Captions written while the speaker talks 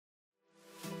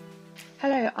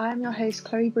Hello, I am your host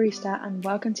Chloe Brewster and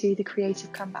welcome to The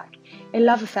Creative Comeback, a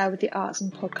love affair with the arts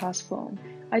in podcast form.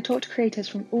 I talk to creators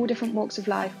from all different walks of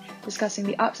life, discussing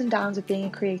the ups and downs of being a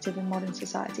creative in modern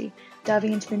society,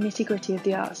 delving into the nitty-gritty of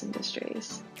the arts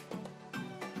industries.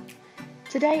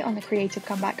 Today on The Creative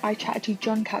Comeback, I chatted to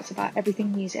John Katz about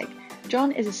everything music.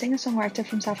 John is a singer-songwriter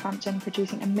from Southampton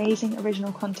producing amazing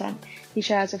original content he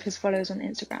shares with his followers on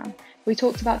Instagram. We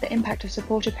talked about the impact of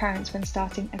supportive parents when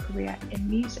starting a career in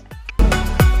music.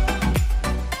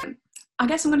 I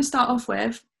guess I'm going to start off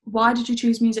with, why did you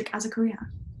choose music as a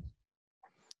career?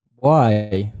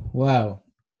 Why? Well,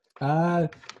 I'll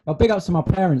big up to my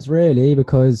parents really,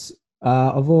 because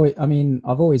I've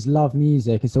always loved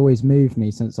music. It's always moved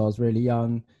me since I was really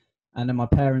young. And then my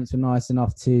parents were nice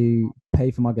enough to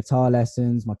pay for my guitar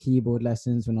lessons, my keyboard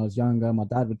lessons when I was younger. My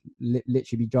dad would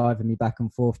literally be driving me back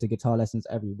and forth to guitar lessons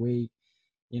every week.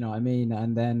 You know what I mean?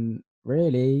 And then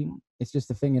really, it's just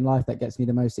the thing in life that gets me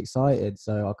the most excited.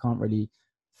 So I can't really,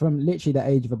 from literally the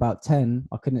age of about 10,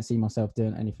 I couldn't see myself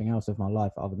doing anything else with my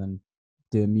life other than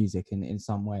doing music in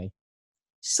some way.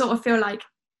 Sort of feel like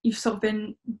you've sort of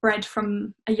been bred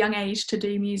from a young age to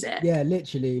do music. Yeah,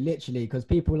 literally, because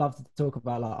people love to talk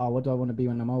about like, oh, what do I want to be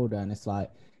when I'm older? And it's like,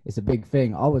 it's a big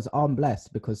thing. I'm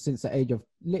blessed because since the age of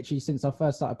since I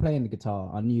first started playing the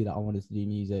guitar, I knew that I wanted to do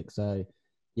music. So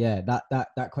yeah,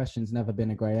 that question's never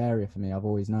been a grey area for me. I've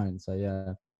always known. So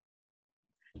yeah.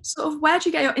 Sort of, where do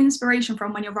you get your inspiration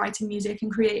from when you're writing music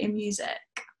and creating music?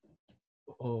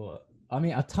 I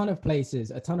mean, a ton of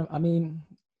places,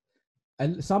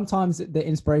 sometimes the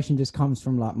inspiration just comes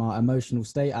from like my emotional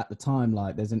state at the time.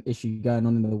 Like there's an issue going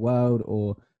on in the world,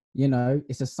 or, you know,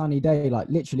 it's a sunny day. Like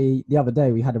literally the other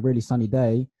day we had a really sunny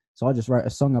day. So I just wrote a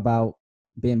song about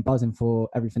being buzzing for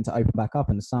everything to open back up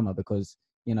in the summer, because,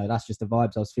 you know, that's just the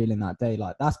vibes I was feeling that day.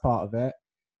 Like that's part of it.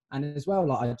 And as well,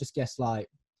 like, I just guess like,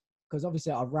 because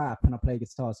obviously I rap and I play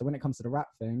guitar. So when it comes to the rap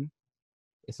thing,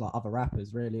 it's like other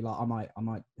rappers really. Like I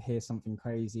might hear something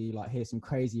crazy, like hear some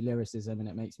crazy lyricism, and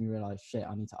it makes me realize, shit,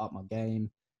 I need to up my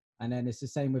game. And then it's the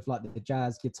same with like the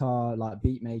jazz guitar, like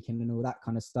beat making and all that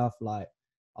kind of stuff. Like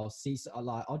I'll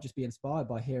just be inspired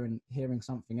by hearing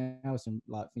something else and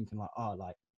like thinking like, oh,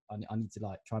 like I need to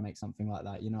like try and make something like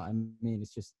that. You know what I mean?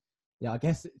 It's just, yeah, I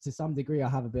guess to some degree I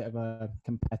have a bit of a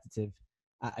competitive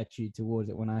attitude towards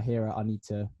it. When I hear it, I need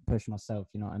to push myself,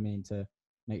 you know what I mean, to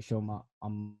make sure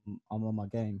I'm on my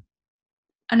game.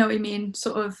 I know what you mean.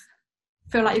 Sort of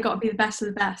feel like you've got to be the best of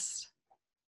the best.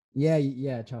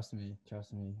 Yeah, trust me.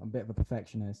 I'm a bit of a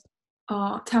perfectionist.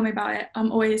 Oh, tell me about it.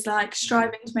 I'm always like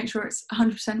striving to make sure it's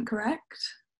 100% correct.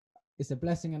 It's a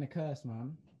blessing and a curse,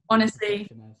 man. Honestly.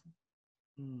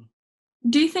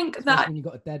 Do you think especially that when you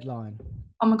got a deadline?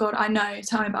 Oh my god, I know.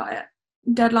 Tell me about it.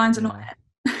 Deadlines are not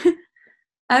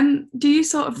it. Do you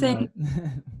sort of think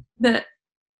that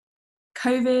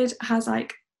COVID has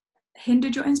like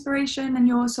hindered your inspiration and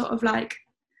your sort of like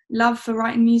love for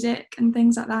writing music and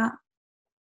things like that?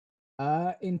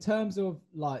 In terms of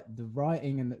like the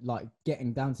writing and like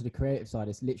getting down to the creative side,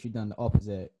 it's literally done the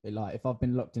opposite. Like if I've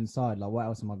been locked inside, like what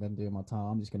else am I going to do in my time?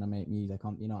 I'm just going to make music.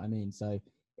 You know what I mean? So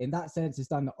in that sense, it's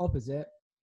done the opposite.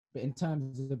 But in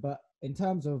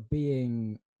terms of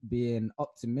being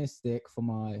optimistic for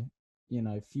my, you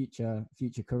know, future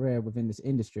career within this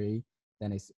industry,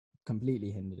 then it's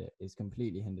completely hindered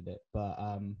it.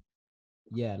 But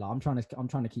yeah, like I'm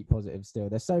trying to keep positive still.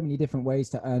 There's so many different ways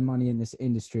to earn money in this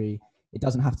industry. It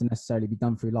doesn't have to necessarily be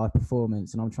done through live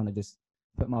performance, and I'm trying to just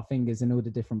put my fingers in all the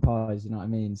different pies, you know what I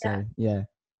mean? So yeah.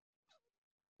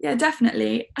 Yeah,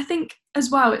 definitely. I think as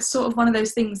well, it's sort of one of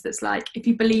those things that's like, if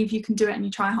you believe you can do it and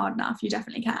you try hard enough, you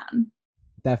definitely can.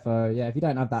 Defo, yeah. If you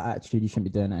don't have that attitude, you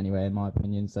shouldn't be doing it anyway, in my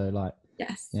opinion. So like,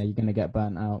 yes, yeah, you're gonna get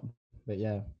burnt out. But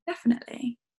yeah,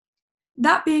 definitely.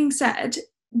 That being said,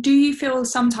 do you feel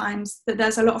sometimes that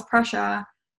there's a lot of pressure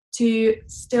to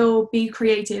still be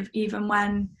creative even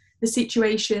when the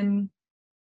situation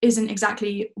isn't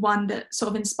exactly one that sort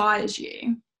of inspires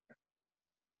you?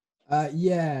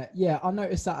 yeah, I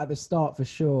noticed that at the start for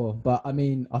sure. But I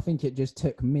mean, I think it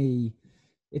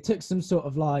took some sort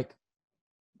of like,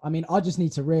 I mean, I just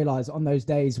need to realize on those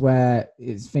days where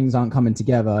things aren't coming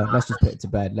together, let's just put it to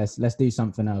bed. Let's do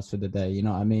something else for the day. You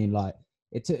know what I mean? Like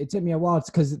it took me a while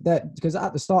because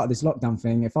at the start of this lockdown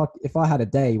thing, if I had a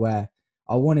day where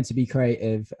I wanted to be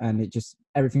creative and it just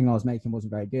everything I was making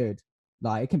wasn't very good,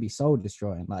 like it can be soul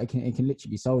destroying. Like it can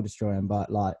literally be soul destroying. But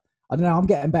like I don't know, I'm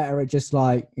getting better at just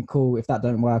like, cool, if that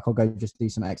don't work, I'll go just do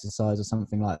some exercise or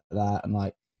something like that, and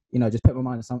like, you know, just put my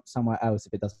mind somewhere else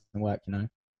if it doesn't work. You know.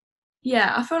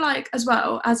 Yeah, I feel like as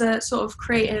well, as a sort of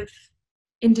creative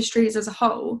industries as a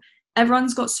whole,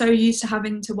 everyone's got so used to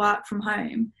having to work from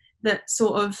home that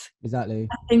sort of, Exactly.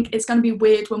 I think it's going to be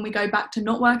weird when we go back to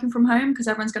not working from home, because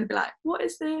everyone's going to be like, what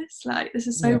is this? Like, this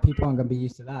is so Yeah, weird. people aren't gonna be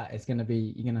used to that. It's gonna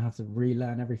be you're gonna have to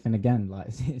relearn everything again. Like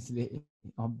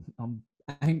I'm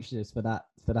anxious for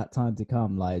that time to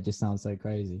come. Like it just sounds so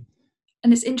crazy.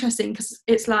 And it's interesting because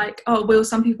it's like, oh, will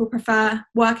some people prefer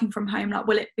working from home? Like,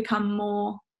 will it become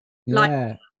more like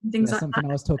Yeah, things that's like that? something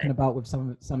I was talking about with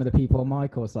some of the people on my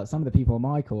course. Like some of the people on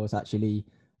my course actually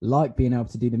like being able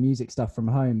to do the music stuff from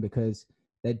home because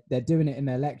they're doing it in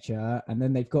their lecture and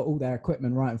then they've got all their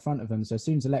equipment right in front of them. So as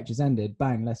soon as the lecture's ended,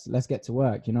 bang, let's get to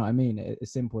work. You know what I mean?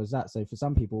 As simple as that. So for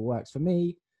some people it works. For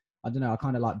me, I don't know. I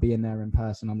kind of like being there in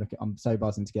person. I'm so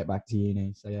buzzing to get back to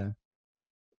uni. So yeah.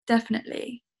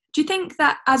 Definitely. Do you think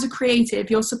that as a creative,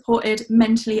 you're supported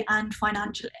mentally and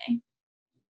financially?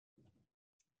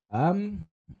 Um.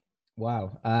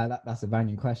 Wow. That's a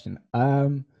banging question.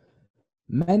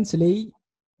 Mentally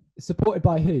supported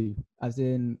by who? As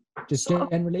in just Sort of,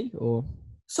 generally, or?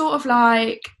 sort of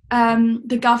like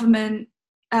the government,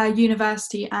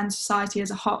 university, and society as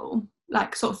a whole,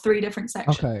 like sort of three different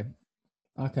sections. Okay.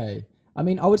 Okay. I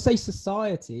mean, I would say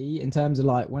society in terms of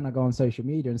like when I go on social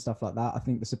media and stuff like that, I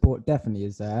think the support definitely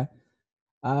is there.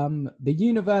 The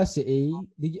university,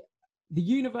 the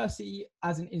university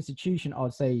as an institution,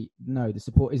 I'd say no, the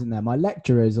support isn't there. My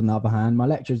lecturers, on the other hand, my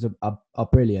lecturers are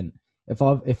brilliant. If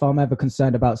I'm ever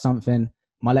concerned about something,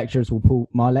 my lecturers will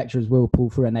pull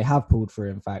through, and they have pulled through.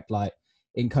 In fact, like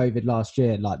in COVID last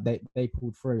year, like they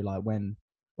pulled through. Like when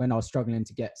I was struggling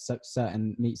to get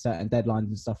meet certain deadlines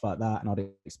and stuff like that, and I'd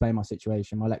explain my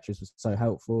situation, my lecturers were so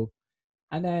helpful.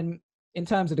 And then in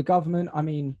terms of the government, I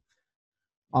mean,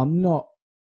 I'm not.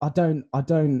 I don't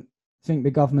think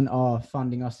the government are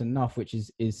funding us enough, which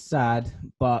is sad.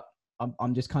 But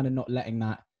I'm just kind of not letting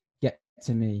that get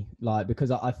to me, like because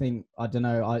I think I don't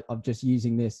know. I'm just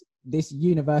using this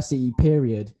university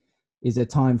period is a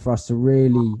time for us to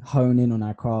really hone in on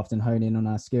our craft and hone in on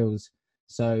our skills.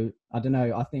 So I don't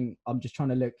know. I think I'm just trying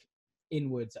to look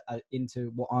inwards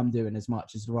into what I'm doing as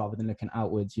much as rather than looking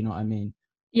outwards. You know what I mean?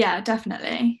 Yeah,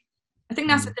 definitely. I think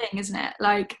that's the Mm. thing, isn't it?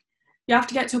 Like, you have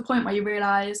to get to a point where you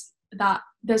realize that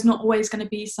there's not always going to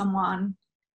be someone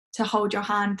to hold your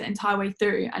hand the entire way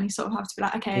through, and you sort of have to be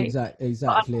like, okay, but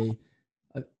Exactly.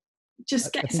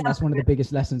 just get I think yourself. that's one of the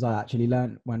biggest lessons I actually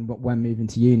learned when moving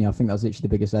to uni. I think that was literally the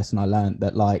biggest lesson I learned.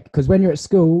 That like, because when you're at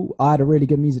school, I had a really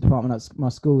good music department at my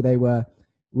school. They were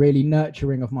really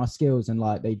nurturing of my skills and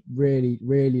like they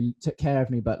really took care of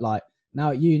me. But like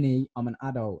now at uni, I'm an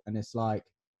adult, and it's like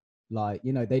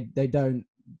you know they don't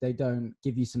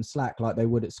give you some slack like they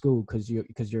would at school because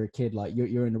you're a kid. Like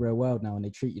you're in the real world now, and they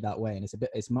treat you that way, and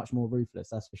it's much more ruthless.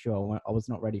 That's for sure. I was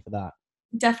not ready for that.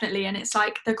 Definitely, and it's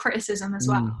like the criticism as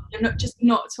well. Mm. You're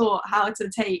not taught how to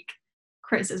take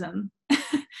criticism.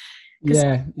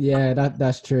 Because Yeah,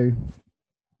 that's true.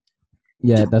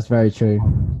 Yeah, that's very true.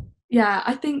 yeah,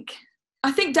 I think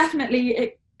definitely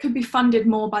it could be funded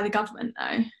more by the government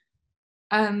though.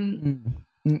 um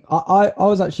Mm. I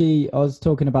was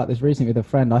talking about this recently with a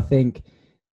friend. I think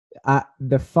at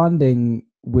the funding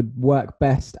would work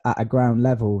best at a ground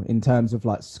level in terms of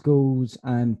like schools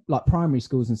and like primary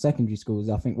schools and secondary schools.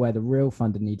 I think where the real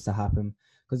funding needs to happen,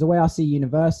 because the way I see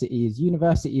university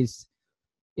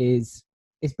is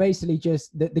it's basically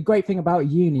just the great thing about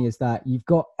uni is that you've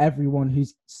got everyone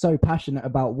who's so passionate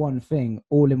about one thing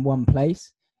all in one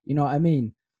place. You know what I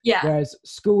mean? yeah, Whereas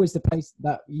school is the place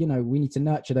that we need to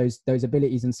nurture those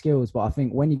abilities and skills. But I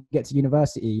think when you get to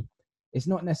university, it's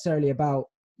not necessarily about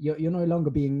you're no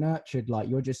longer being nurtured. Like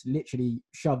you're just literally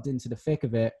shoved into the thick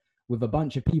of it with a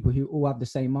bunch of people who all have the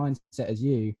same mindset as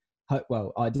you,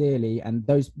 well ideally, and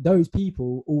those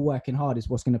people all working hard is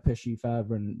what's going to push you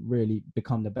further and really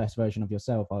become the best version of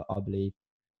yourself. I believe.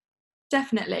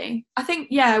 definitely. I think,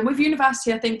 yeah, with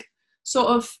university, I think sort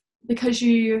of because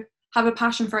you have a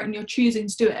passion for it and you're choosing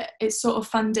to do it, it's sort of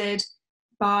funded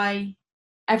by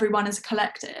everyone as a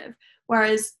collective.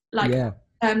 Whereas, like, Yeah.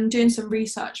 doing some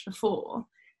research before,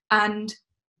 and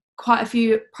quite a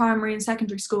few primary and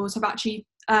secondary schools have actually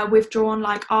withdrawn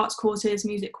like arts courses,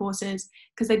 music courses,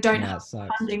 because they don't Yeah, have that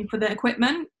sucks. funding for the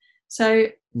equipment. So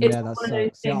it's Yeah, that one of those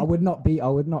sucks. Yeah, I things.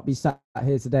 would not be sat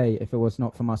here today if it was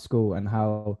not for my school and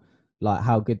how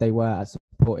good they were at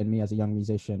supporting me as a young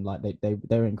musician. Like they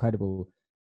were incredible.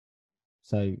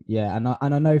 So yeah, and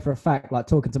I know for a fact, like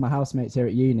talking to my housemates here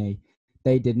at uni,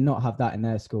 they did not have that in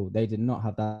their school. They did not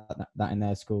have that in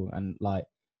their school, and like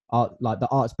the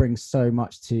arts brings so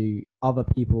much to other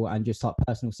people and just like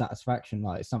personal satisfaction.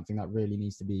 Like it's something that really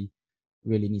needs to be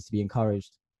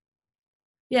encouraged.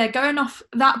 Yeah, going off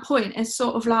that point is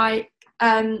sort of like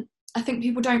I think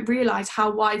people don't realize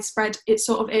how widespread it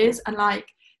sort of is, and like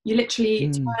You literally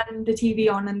Mm, turn the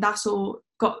TV on and that's all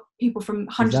got people from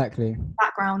hundreds of exactly.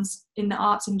 backgrounds in the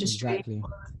arts industry Exactly.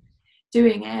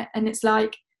 doing it, and it's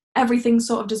like everything's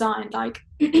sort of designed like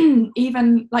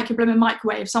even like your blooming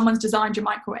microwave, someone's designed your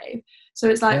microwave. So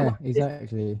it's like Yeah,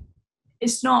 exactly.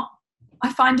 it's not,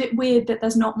 I find it weird that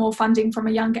there's not more funding from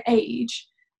a younger age.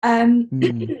 Mm,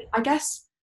 I guess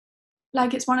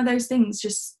like it's one of those things,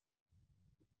 just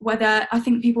whether I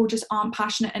think people just aren't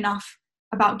passionate enough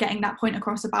about getting that point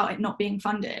across about it not being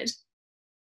funded,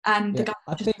 and the yeah, government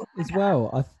I just think as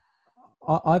well.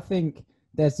 I think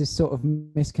there's this sort of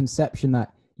misconception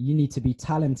that you need to be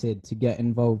talented to get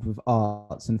involved with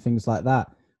arts and things like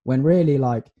that. When really,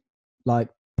 like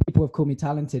people have called me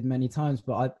talented many times,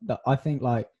 but I think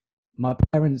like my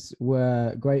parents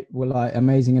were great, were like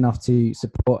amazing enough to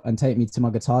support and take me to my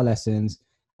guitar lessons.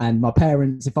 And my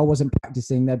parents, if I wasn't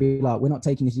practicing, they'd be like, "We're not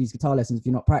taking you to these guitar lessons if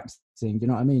you're not practicing." Do you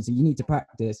know what I mean? So you need to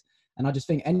practice. And I just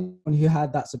think anyone who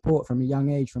had that support from a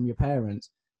young age from your parents,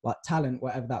 like talent,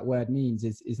 whatever that word means,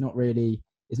 is not really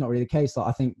the case. Like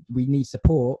I think we need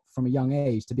support from a young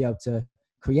age to be able to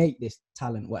create this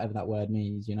talent, whatever that word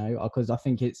means, you know, because I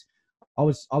think it's I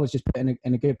was just put in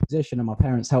a good position, and my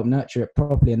parents helped nurture it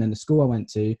properly, and then the school I went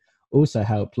to also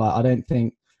helped. Like I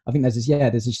think there's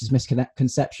this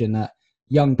misconception that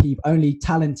young people, only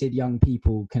talented young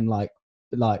people can like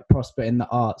prosper in the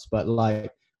arts, but like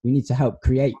we need to help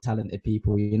create talented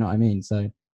people, you know what I mean?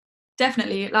 So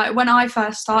definitely, like when I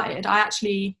first started, I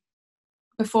actually,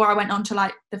 before I went on to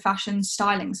like the fashion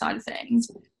styling side of things,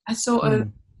 I sort of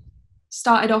mm,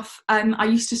 started off, I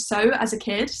used to sew as a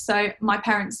kid, so my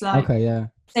parents like, okay, yeah,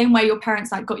 same way your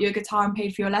parents like got you a guitar and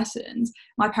paid for your lessons,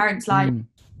 my parents like mm,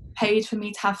 paid for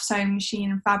me to have sewing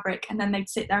machine and fabric, and then they'd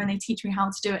sit there and they'd teach me how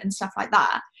to do it and stuff like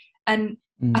that. And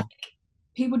I mm, think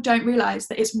people don't realize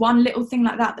that it's one little thing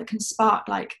like that that can spark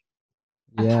like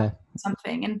a passion yeah, for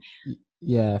something. And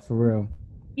yeah, for real.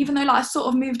 even though like I sort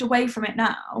of moved away from it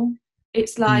now,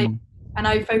 it's like, Mm, and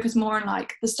I focus more on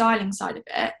like the styling side of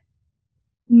it,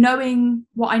 knowing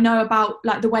what I know about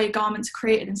like the way garments are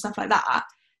created and stuff like that,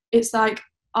 it's like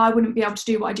I wouldn't be able to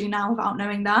do what I do now without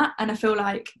knowing that. And I feel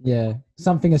like, yeah,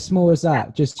 something as small as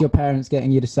that, just your parents getting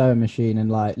you the sewing machine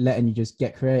and like letting you just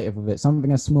get creative with it.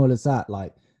 Something as small as that,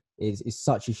 like, is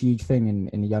such a huge thing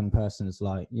in a young person's,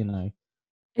 like, you know.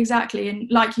 exactly, and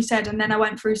like you said, and then I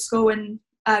went through school and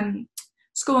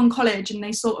college, and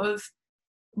they sort of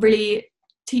really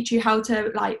teach you how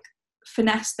to like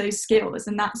finesse those skills,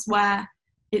 and that's where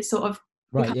it sort of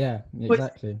Right, becomes. yeah,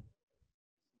 exactly.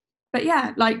 But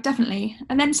yeah, like definitely.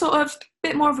 And then sort of a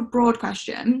bit more of a broad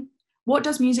question, what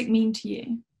does music mean to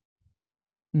you?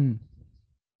 Mm.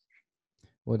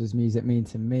 What does music mean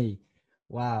to me?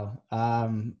 Wow,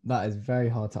 that is very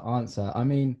hard to answer. I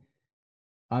mean,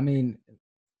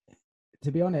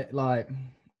 to be honest, like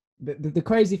the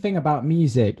crazy thing about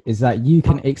music is that you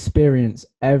can experience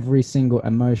every single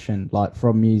emotion like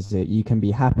from music. You can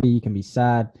be happy, you can be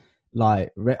sad.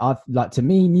 Like to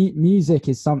me, music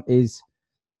is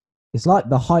it's like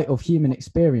the height of human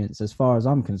experience as far as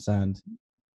I'm concerned.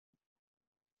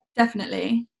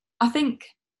 Definitely. I think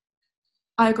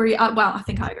I agree. Well, I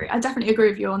think I agree. I definitely agree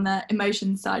with you on the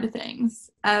emotion side of things.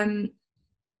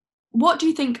 What do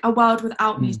you think a world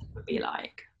without Mm. music would be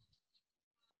like?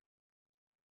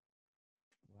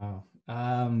 Wow.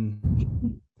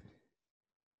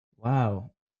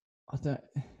 Wow. I don't.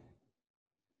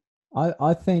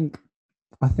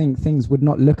 I think things would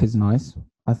not look as nice.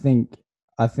 I think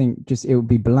I think just it would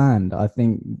be bland. I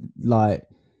think like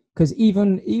because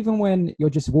even when you're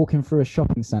just walking through a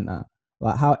shopping center,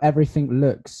 like how everything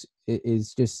looks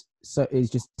is just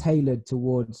tailored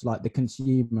towards like the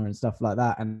consumer and stuff like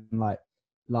that. And like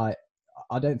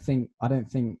I don't think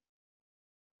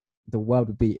the world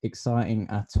would be exciting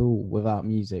at all without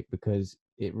music, because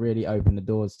it really opened the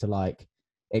doors to like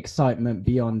excitement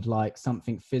beyond like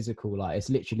something physical. Like it's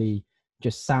literally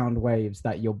just sound waves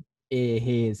that your ear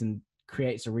hears and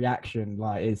creates a reaction.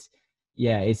 Like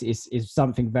it's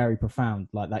something very profound,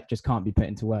 like that just can't be put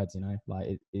into words, you know.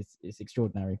 Like it's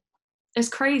extraordinary. It's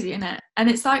crazy, isn't it? And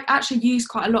it's like actually used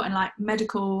quite a lot in like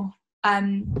medical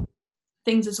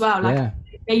things as well. Like Yeah,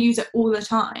 they use it all the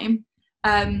time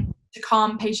to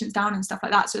calm patients down and stuff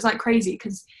like that. So it's like crazy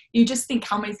because you just think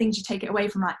how many things you take it away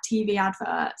from, like TV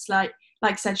adverts, like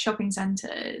I said, shopping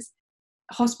centres,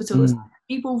 hospitals. mm,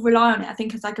 People rely on it, I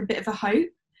think, as like a bit of a hope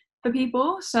for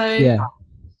people. So yeah.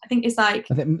 I think it's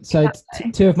like, I think so.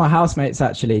 Two of my housemates,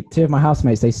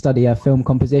 they study film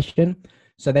composition,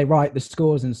 so they write the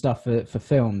scores and stuff for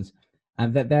films,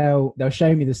 and that they'll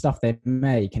show me the stuff they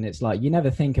make, and it's like you never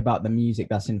think about the music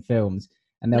that's in films,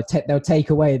 and they'll take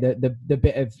away the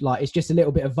bit of like, it's just a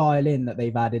little bit of violin that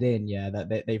they've added in,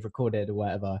 that they've recorded or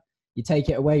whatever. You take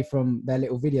it away from their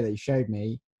little video that you showed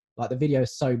me, like the video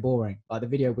is so boring. Like the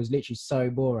video was literally so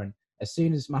boring. As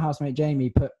soon as my housemate Jamie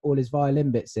put all his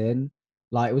violin bits in,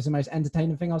 like it was the most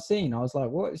entertaining thing I've seen. I was like,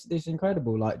 what is this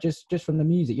incredible? Like just from the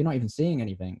music, you're not even seeing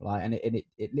anything. Like, and it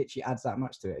literally adds that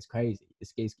much to it. It's crazy.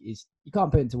 It's you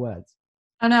can't put it into words.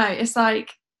 I know, it's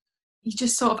like you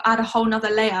just sort of add a whole nother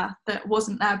layer that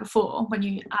wasn't there before when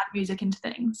you add music into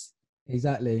things.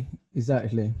 Exactly.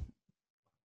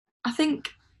 I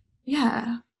think,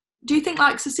 yeah. Do you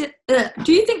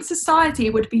think society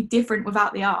would be different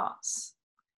without the arts?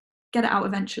 Get it out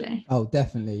eventually. Oh,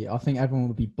 definitely. I think everyone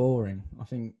would be boring. I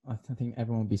think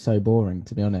everyone would be so boring,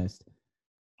 to be honest.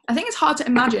 I think it's hard to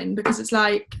imagine because it's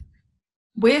like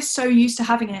we're so used to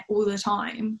having it all the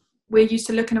time. We're used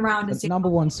to looking around and seeing. Number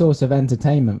one source of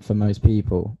entertainment for most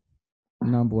people.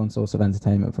 Exactly.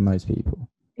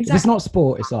 If it's not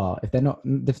sport, it's art. If they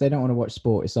don't want to watch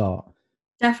sport, it's art.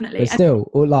 Definitely. But still,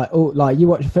 or like you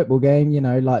watch a football game, you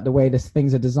know, like the way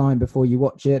things are designed before you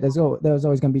watch it. There's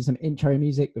always going to be some intro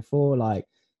music before, like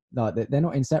they're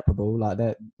not inseparable. Like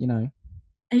they're, you know.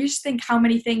 And you just think how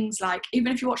many things, like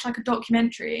even if you watch like a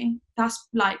documentary, that's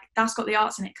got the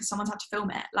arts in it because someone's had to film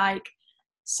it. Like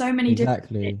so many different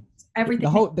things.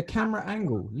 Everything. The camera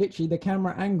angle, literally the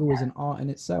camera angle is an art in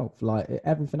itself. Like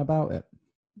everything about it.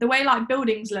 The way like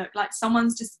buildings look, like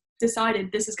someone's just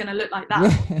decided this is going to look like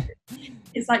that. Yeah.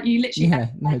 It's like you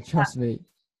literally trust me.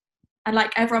 And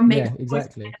like everyone makes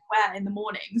exactly aware in the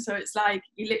morning, so it's like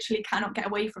you literally cannot get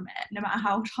away from it no matter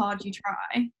how hard you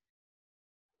try.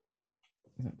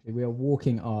 Exactly. We are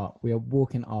walking art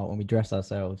when we dress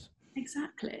ourselves.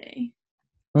 Exactly.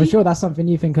 I'm sure that's something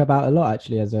you think about a lot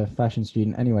actually as a fashion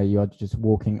student anyway. You are just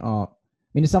walking art. I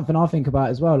mean, it's something I think about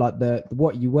as well, like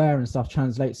what you wear and stuff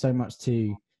translates so much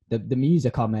to the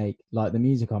music I make.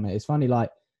 It's funny, like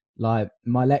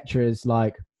my lecturers,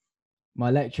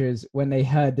 when they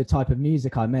heard the type of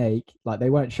music I make, like they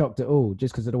weren't shocked at all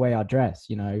just because of the way I dress,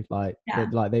 you know,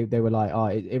 they were like, oh,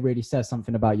 it really says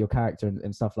something about your character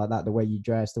and stuff like that. The way you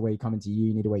dress, the way you come into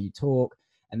uni, the way you talk.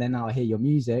 And then now I hear your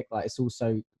music, like it's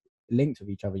also linked with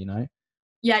each other, you know?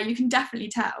 Yeah, you can definitely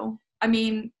tell. I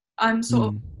mean, I've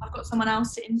got someone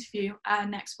else to interview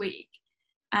next week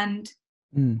and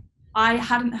I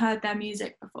hadn't heard their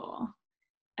music before.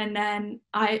 And then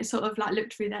I sort of like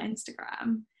looked through their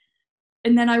Instagram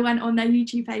and then I went on their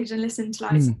YouTube page and listened to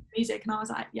like some music and I was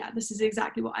like, yeah, this is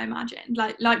exactly what I imagined.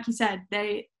 Like you said,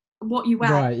 what you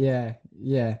wear right, yeah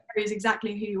is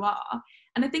exactly who you are.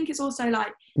 And I think it's also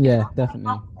like,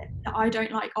 definitely that I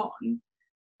don't like on,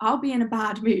 I'll be in a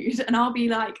bad mood and I'll be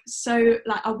like, so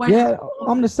like I won't. Yeah,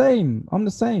 I'm the same.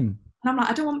 And I'm like,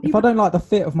 I don't want people. If I don't like the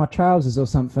fit of my trousers or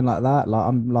something like that, like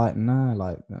I'm like, nah,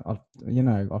 like I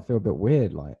feel a bit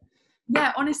weird. Like,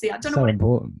 yeah, honestly, I don't know. So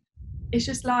important. It's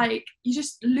just like you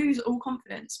just lose all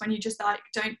confidence when you just like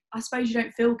don't. I suppose you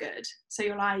don't feel good, so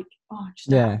you're like, oh, it's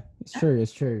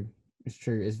true.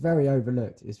 It's very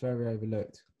overlooked.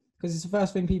 Because it's the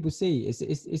first thing people see.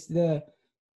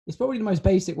 It's probably the most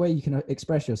basic way you can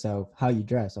express yourself. How you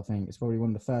dress, I think, it's probably one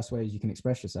of the first ways you can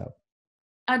express yourself.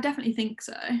 I definitely think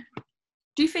so.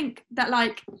 Do you think that,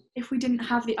 like, if we didn't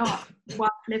have the art,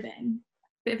 worth living?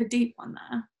 Bit of a deep one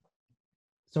there.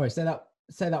 Sorry, say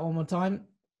that one more time.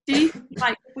 Do you think,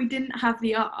 like, if we didn't have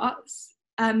the arts,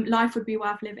 life would be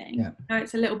worth living? Yeah. No,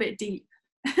 it's a little bit deep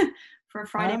for a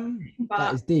Friday. But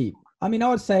that is deep. I mean, I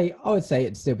would say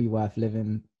it'd still be worth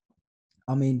living.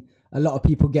 I mean, a lot of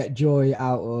people get joy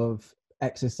out of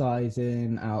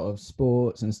exercising, out of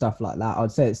sports and stuff like that.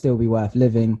 I'd say it'd still be worth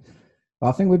living. But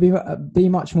I think we'd be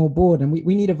much more bored, and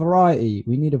we need a variety.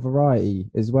 We need a variety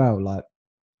as well. Like,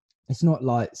 it's not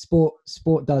like sport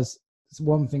does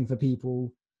one thing for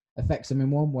people, affects them in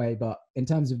one way, but in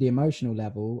terms of the emotional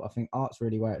level, I think art's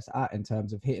really where it's at in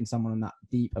terms of hitting someone on that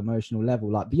deep emotional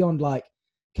level, like beyond like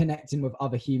connecting with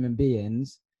other human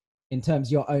beings in terms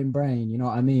of your own brain. You know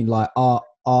what I mean? Like art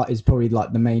is probably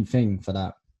like the main thing for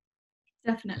that.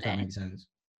 Definitely. If that makes sense.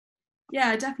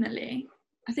 Yeah, definitely.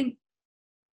 I think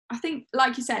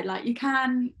like you said, like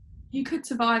you could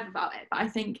survive without it, but I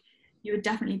think you would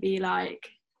definitely be like,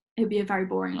 it'd be a very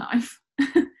boring life.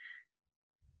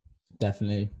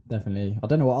 Definitely. I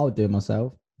don't know what I would do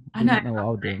myself. I know what I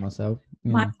would do myself.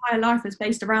 Yeah. My entire life is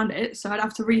based around it, so I'd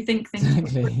have to rethink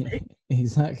things.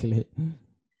 Exactly.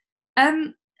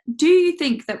 Do you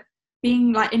think that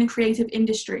being like in a creative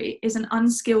industry is an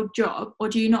unskilled job, or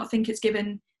do you not think it's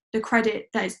given the credit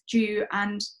that it's due?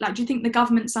 And like, do you think the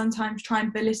government sometimes try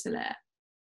and belittle it?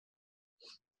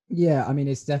 Yeah, I mean,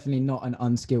 it's definitely not an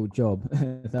unskilled job.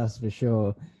 That's for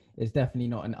sure. it's definitely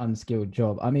not an unskilled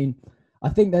job. I mean, I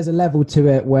think there's a level to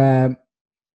it where,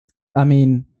 I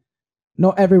mean,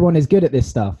 not everyone is good at this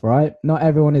stuff, right? Not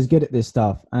everyone is good at this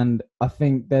stuff. And I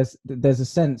think there's a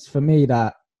sense for me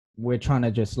that we're trying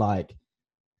to just like,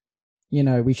 you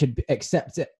know, we should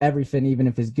accept everything, even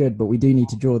if it's good, but we do need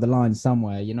to draw the line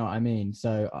somewhere. You know what I mean?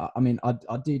 So, I mean,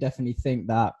 I do definitely think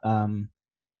that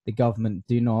the government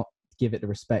do not give it the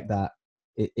respect that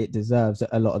it deserves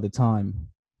a lot of the time.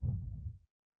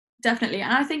 Definitely.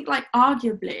 And I think, like,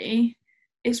 arguably,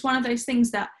 it's one of those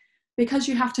things that because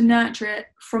you have to nurture it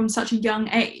from such a young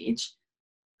age,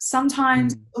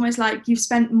 sometimes it's almost like you've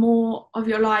spent more of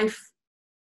your life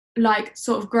like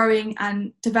sort of growing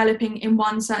and developing in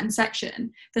one certain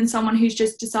section than someone who's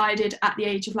just decided at the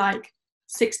age of like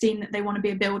 16 that they want to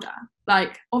be a builder.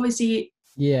 Like, obviously,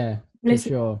 yeah, for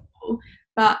sure,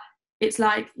 but it's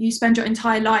like you spend your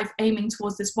entire life aiming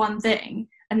towards this one thing,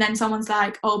 and then someone's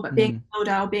like, oh, but being a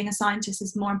builder or being a scientist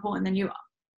is more important than you are.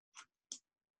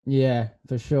 Yeah,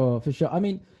 for sure. I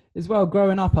mean, as well,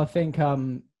 growing up, I think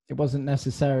it wasn't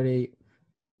necessarily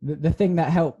the thing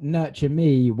that helped nurture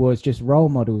me was just role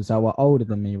models that were older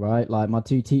than me, right? Like my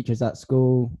two teachers at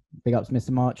school, big ups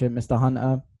Mr. Marchant, Mr.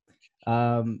 Hunter.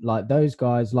 Like those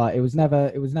guys, like it was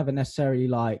never necessarily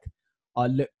like I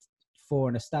looked for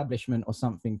an establishment or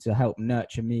something to help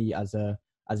nurture me as a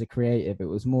creative. It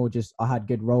was more just I had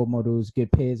good role models,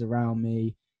 good peers around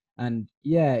me. And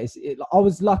yeah, I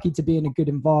was lucky to be in a good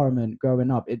environment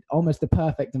growing up. It almost the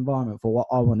perfect environment for what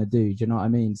I want to do. Do you know what I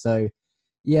mean? So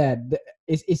yeah,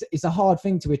 it's a hard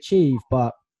thing to achieve,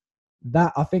 but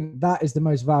that I think that is the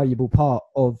most valuable part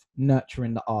of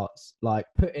nurturing the arts, like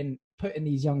putting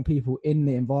these young people in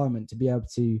the environment to be able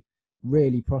to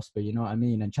really prosper, you know what I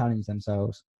mean, and challenge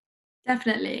themselves.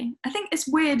 Definitely. I think it's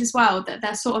weird as well that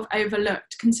they're sort of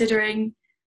overlooked, considering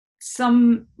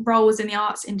some roles in the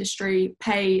arts industry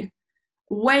pay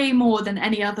way more than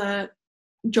any other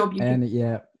job you And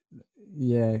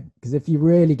yeah, because if you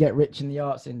really get rich in the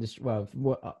arts industry, well,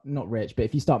 not rich, but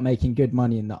if you start making good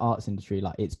money in the arts industry,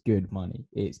 like it's good money.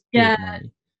 It's good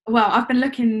money. Well, I've been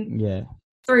looking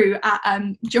through at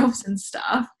jobs and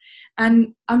stuff,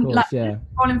 and I'm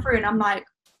scrolling through, and I'm like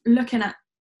looking at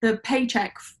the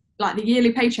paycheck, like the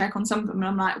yearly paycheck on some of them, and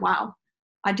I'm like, wow,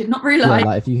 I did not realize. Yeah,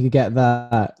 like if you could get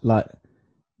that, like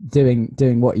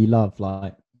doing what you love,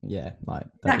 like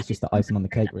that is just the icing on the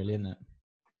cake, really, isn't it?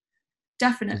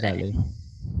 Definitely.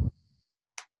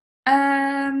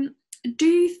 Exactly. Do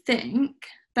you think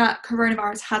that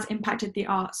coronavirus has impacted the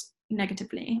arts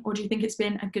negatively, or do you think it's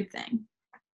been a good thing?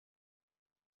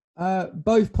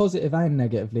 Both positive and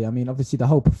negatively. I mean, obviously the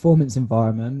whole performance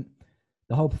environment,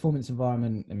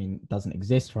 I mean, doesn't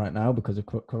exist right now because of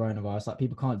coronavirus. Like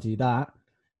people can't do that.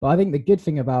 But I think the good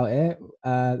thing about it,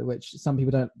 which some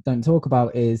people don't talk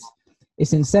about, is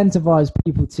it's incentivized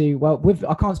people to,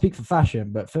 I can't speak for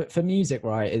fashion, but for music,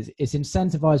 right, it's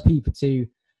incentivized people to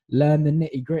learn the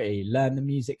nitty gritty, learn the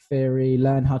music theory,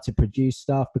 learn how to produce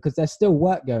stuff, because there's still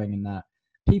work going in that.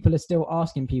 People are still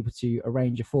asking people to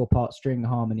arrange a 4-part string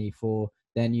harmony for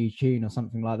their new tune or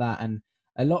something like that. And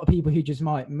a lot of people who just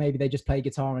maybe they just play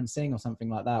guitar and sing or something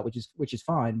like that, which is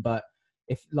fine. But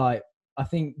if like, I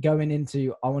think going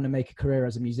into, I want to make a career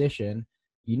as a musician,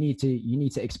 you need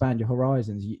to expand your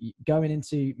horizons. Going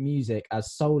into music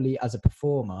as solely as a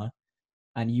performer,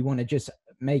 and you want to just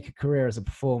make a career as a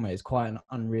performer is quite an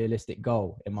unrealistic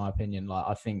goal, in my opinion. Like,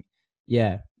 I think,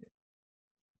 yeah.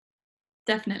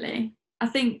 Definitely. I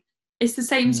think it's the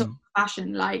same sort of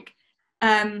fashion. Like,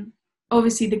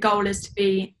 obviously the goal is to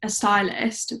be a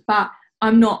stylist, but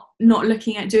I'm not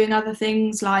looking at doing other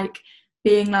things like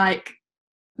being like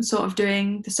sort of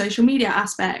doing the social media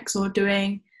aspects or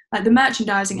doing like the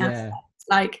merchandising aspects.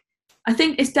 Like, I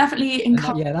think it's definitely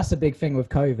that's a big thing with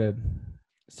COVID.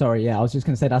 Sorry, I was just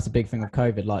going to say that's a big thing with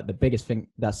COVID. Like the biggest thing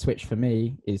that switched for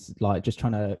me is like just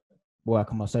trying to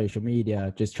work on my social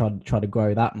media, just try to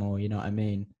grow that more. You know what I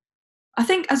mean? I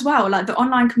think as well, like the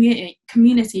online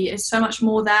community is so much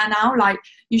more there now. Like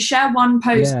you share one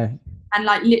post and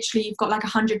like literally you've got like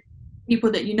 100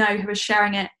 people that you know who are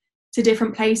sharing it to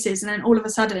different places, and then all of a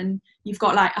sudden you've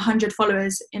got like 100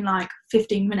 followers in like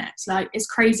 15 minutes. Like it's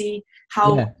crazy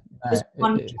how just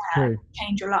one share can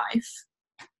change your life.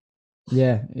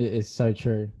 Yeah, it is so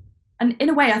true. And in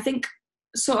a way, I think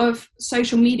sort of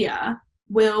social media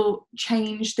will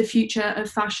change the future of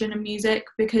fashion and music,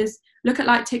 because look at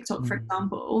like TikTok, for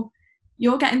example.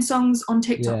 You're getting songs on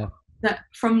TikTok that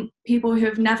from people who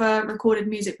have never recorded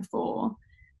music before,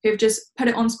 who've just put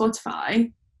it on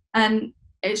Spotify, and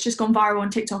it's just gone viral on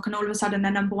TikTok, and all of a sudden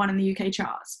they're number 1 in the UK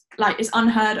charts. Like it's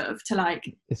unheard of to like.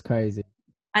 It's crazy.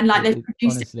 And like they've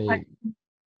produced honestly.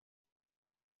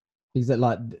 is that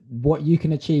like what you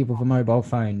can achieve with a mobile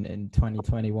phone in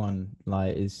 2021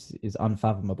 like is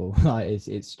unfathomable. Like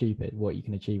it's stupid what you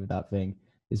can achieve with that thing.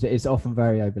 It's often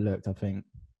very overlooked, I think.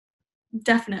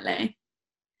 Definitely.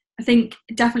 I think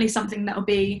definitely something that will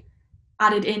be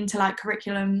added into like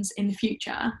curriculums in the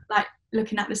future, like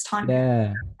looking at this time period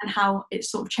Yeah, and how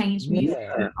it's sort of changed music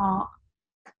yeah, and art.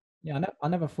 yeah. I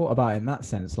never thought about it in that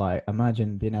sense. Like,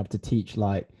 imagine being able to teach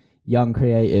like young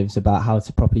creatives about how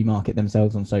to properly market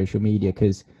themselves on social media.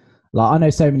 Because, like, I know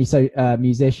so many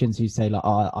musicians who say like,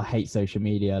 oh, I hate social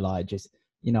media. Like, just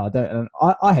I don't.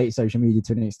 I hate social media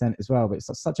to an extent as well. But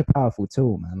it's such a powerful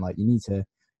tool, man. Like, you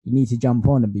need to jump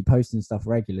on and be posting stuff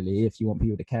regularly if you want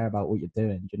people to care about what you're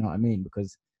doing. Do you know what I mean?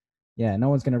 Because yeah, no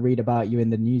one's going to read about you in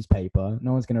the newspaper.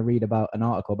 No one's going to read about an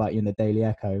article about you in the Daily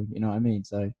Echo. You know what I mean?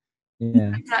 So,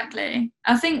 yeah. Exactly.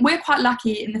 I think we're quite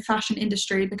lucky in the fashion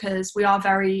industry because we are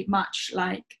very much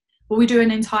like, well, we do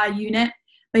an entire unit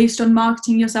based on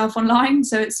marketing yourself online.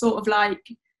 So it's sort of like,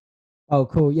 Oh,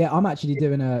 cool. Yeah, I'm actually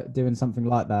doing something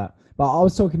like that. But I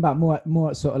was talking about more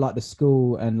at sort of like the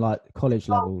school and like college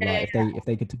oh, level. yeah, Like if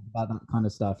they could talk about that kind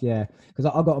of stuff, yeah. Because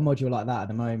I've got a module like that at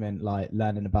the moment, like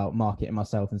learning about marketing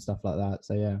myself and stuff like that.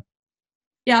 So yeah.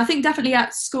 yeah, I think definitely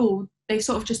at school, they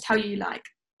sort of just tell you like,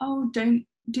 oh, don't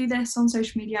do this on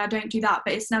social media, don't do that.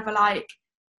 But it's never like,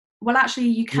 well, actually,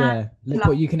 you can. Yeah, look Like,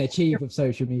 what you can achieve with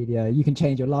social media. You can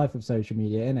change your life with social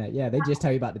media, innit? Yeah, they just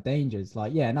tell you about the dangers.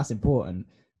 Like, yeah, and that's important.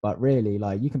 But really,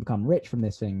 like, you can become rich from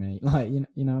this thing, mate. Like, you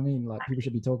know what I mean? Like, people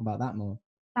should be talking about that more.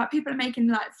 like people are making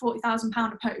like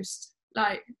 £40,000 a post.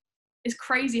 Like, it's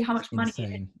crazy how much money it is.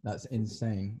 Insane. That's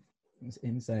insane. It's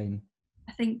insane.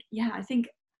 I think, yeah, I think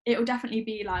it will definitely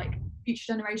be like future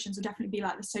generations will definitely be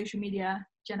like the social media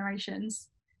generations.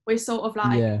 We're sort of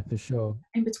like Yeah, for sure.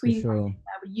 in For between sure. where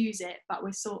we use it, but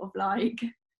we're sort of like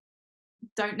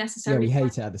don't Yeah, necessarily. we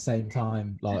hate it at the same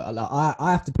time.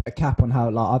 I have to put a cap on how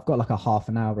like I've got like a half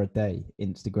an hour a day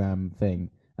Instagram thing,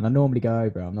 and I normally go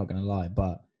over. I'm not gonna lie,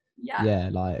 but Yeah, yeah,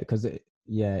 like because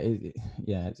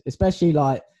yeah, especially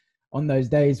like on those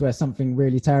days where something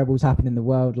really terrible's happened in the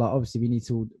world. Like obviously we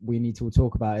need to all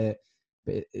talk about it,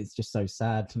 but it's just so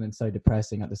sad and so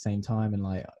depressing at the same time. And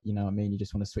like you know what I mean, you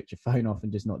just want to switch your phone off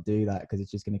and just not do that because it's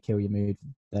just gonna kill your mood for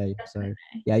the day. So definitely.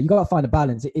 yeah, you got to find a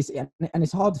balance. And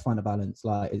it's hard to find a balance.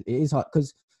 Like it is hard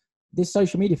because this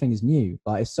social media thing is new.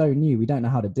 Like it's so new, we don't know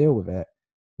how to deal with it.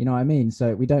 You know what I mean?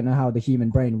 So we don't know how the human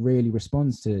brain really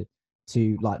responds to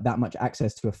like that much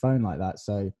access to a phone like that.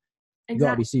 So you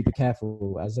got to Exactly. be super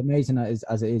careful. As amazing as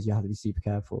it is, you have to be super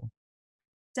careful.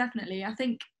 Definitely. I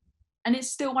think, and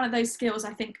it's still one of those skills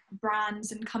I think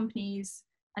brands and companies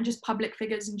and just public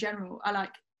figures in general are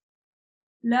like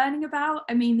learning about.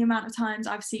 I mean, the amount of times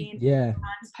I've seen Yeah,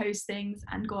 brands post things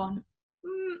and gone,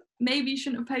 maybe you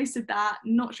shouldn't have posted that.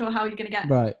 Not sure how you're going to get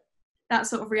right. that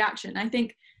sort of reaction. I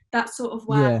think that's sort of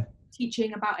where Yeah,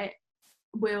 teaching about it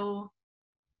will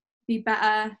be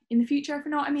better in the future, if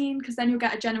you know what I mean, because then you'll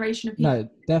get a generation of people. no,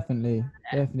 definitely,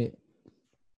 definitely.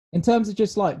 In terms of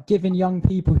just like giving young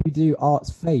people who do arts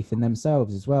faith in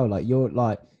themselves as well. Like you're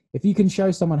like, if you can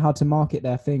show someone how to market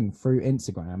their thing through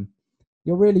Instagram,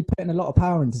 you're really putting a lot of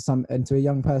power into a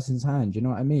young person's hand. You know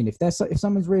what I mean? If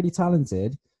someone's really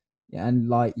talented and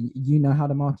like you know how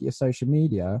to market your social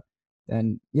media,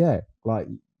 then yeah, like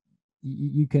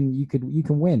you can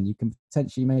win. You can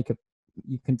potentially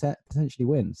potentially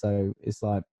win. So it's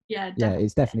like Yeah, yeah, definitely.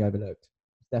 it's definitely overlooked.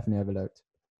 It's definitely overlooked.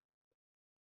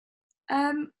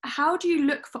 How do you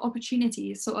look for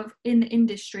opportunities sort of in the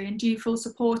industry, and do you feel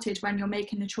supported when you're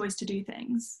making the choice to do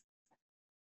things?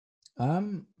 How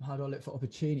do I look for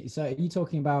opportunities? So are you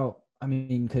talking about? I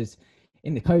mean, because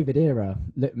in the COVID era,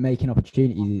 making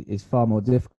opportunities is far more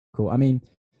difficult. I mean,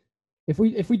 if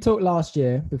we talk last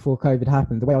year before COVID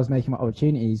happened, the way I was making my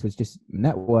opportunities was just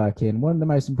networking. One of the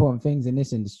most important things in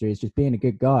this industry is just being a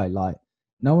good guy. Like,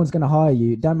 no one's going to hire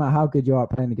you. Don't matter how good you are at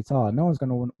playing the guitar. No one's going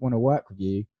to want to work with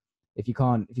you if you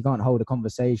can't hold a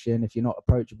conversation, if you're not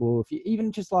approachable, if you even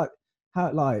just like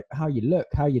how you look,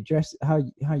 how you dress, how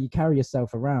you carry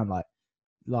yourself around.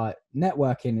 Like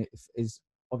networking is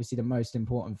obviously the most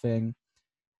important thing.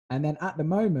 And then at the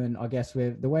moment, I guess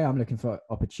with the way I'm looking for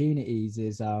opportunities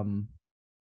is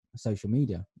social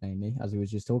media, mainly, as we was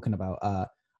just talking about,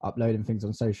 uploading things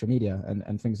on social media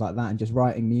and things like that, and just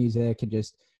writing music and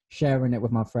just sharing it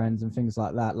with my friends and things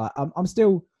like that. Like I'm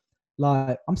still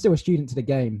I'm still a student to the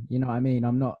game. You know what I mean?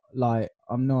 I'm not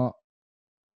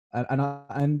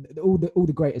and all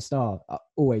the greatest stars are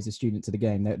always a student to the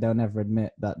game. They'll never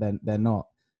admit that they're not.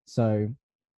 So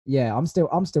yeah, I'm still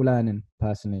learning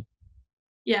personally.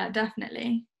 Yeah,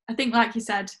 definitely. I think, like you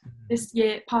said, this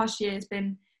year, past year has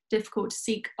been difficult to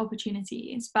seek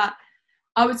opportunities. But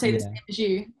I would say the same as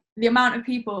you. The amount of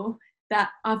people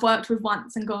that I've worked with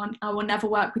once and gone, I will never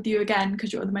work with you again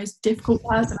because you're the most difficult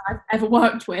person I've ever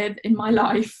worked with in my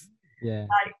life. Yeah.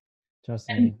 Like, trust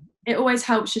me. It always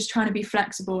helps just trying to be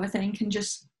flexible, I think, and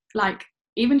just like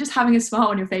even just having a smile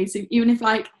on your face, even if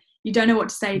like you don't know what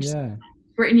to say, just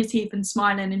gritting your teeth and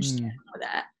smiling and just getting on with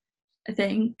it. I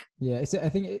think. Yeah, I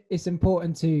think it's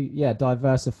important to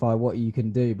diversify what you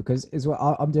can do, because is what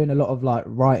I'm doing a lot of like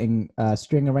writing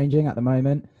string arranging at the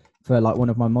moment for like one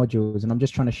of my modules, and I'm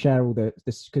just trying to share all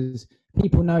this because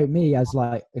people know me as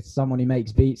like it's someone who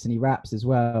makes beats and he raps as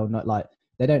well. Not like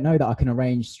they don't know that I can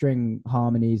arrange string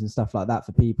harmonies and stuff like that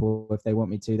for people if they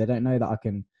want me to. They don't know that I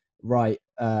can write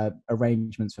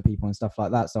arrangements for people and stuff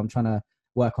like that. So I'm trying to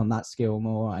work on that skill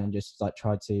more and just like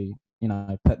try to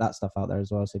put that stuff out there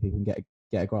as well so people can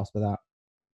get a grasp of that.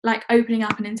 Like opening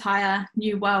up an entire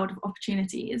new world of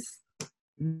opportunities.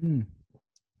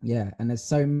 Yeah, and there's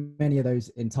so many of those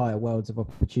entire worlds of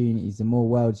opportunities. The more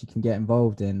worlds you can get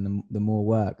involved in, the more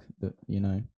work that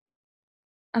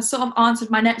I sort of answered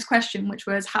my next question, which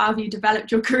was how have you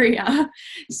developed your career?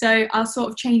 So I'll sort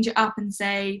of change it up and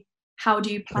say, how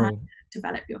do you plan to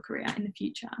develop your career in the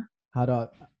future? How do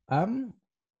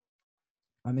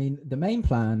I mean, the main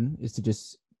plan is to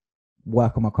just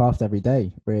work on my craft every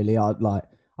day. Really, I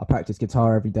practice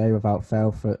guitar every day without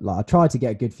fail. For like, I try to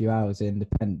get a good few hours in,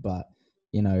 but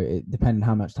it depending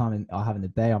how much time I have in the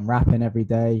day. I'm rapping every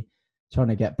day, trying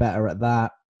to get better at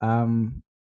that.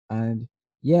 And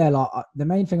yeah, like the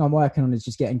main thing I'm working on is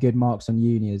just getting good marks on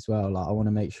uni as well. Like I want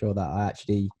to make sure that I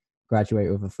actually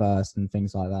graduate with a first and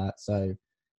things like that. So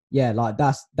yeah, like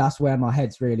that's where my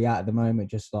head's really at the moment.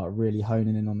 Just like really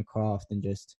honing in on the craft and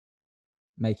just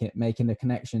making the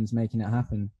connections, making it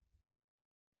happen.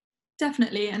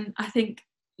 Definitely, and I think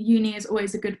uni is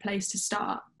always a good place to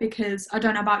start because I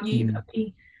don't know about you, but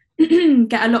we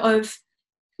get a lot of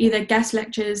either guest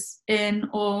lectures in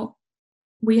or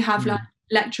we have like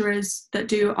lecturers that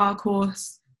do our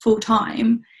course full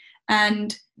time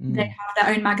and they have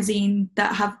their own magazine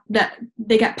that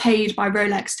they get paid by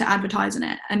Rolex to advertise in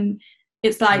it, and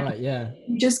it's like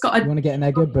you just got to, you want to get in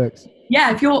their good books.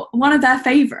 Yeah, if you're one of their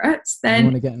favorites, then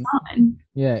you want to get in, fine.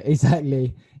 Yeah,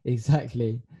 exactly.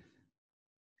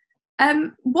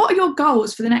 What are your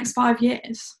goals for the next 5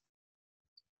 years?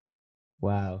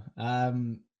 Wow.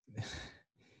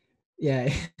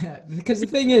 Yeah, because the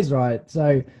thing is, right,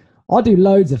 so I do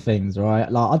loads of things,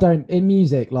 right? Like I don't in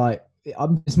music, like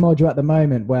I'm this module at the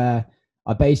moment where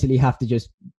I basically have to just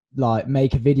like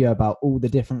make a video about all the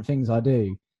different things I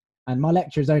do. And my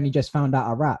lecturers only just found out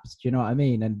I rapped, do you know what I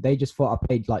mean? And they just thought I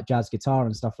played like jazz guitar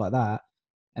and stuff like that.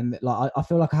 And like I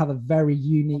feel like I have a very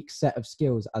unique set of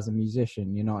skills as a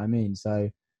musician, you know what I mean? So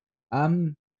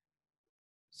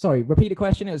sorry, repeat the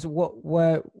question. It was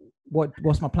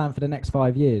what's my plan for the next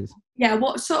 5 years? Yeah,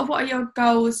 what are your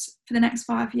goals for the next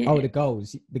 5 years? Oh, the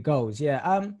goals.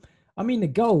 Yeah. I mean,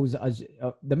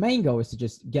 the main goal is to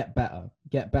just get better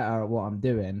at what I'm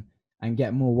doing and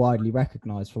get more widely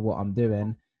recognized for what I'm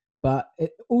doing. But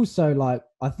it also, like,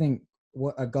 I think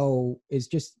what a goal is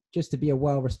just to be a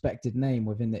well-respected name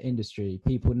within the industry.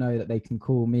 People know that they can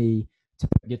call me to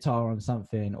put guitar on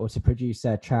something or to produce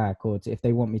their track or if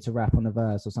they want me to rap on a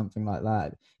verse or something like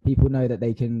that. People know that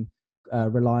they can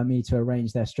rely on me to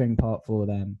arrange their string part for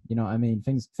them. You know what I mean?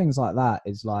 Things like that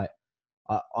is like,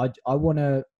 I want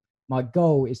to, my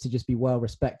goal is to just be well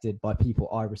respected by people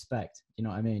I respect. You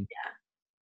know what I mean?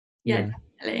 Yeah,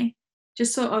 definitely.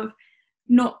 Just sort of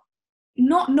not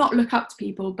look up to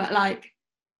people, but like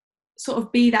sort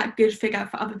of be that good figure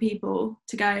for other people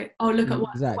to go, oh, look at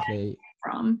what where he came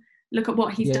from, look at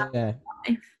what he's done in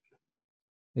life.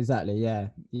 Exactly. Yeah,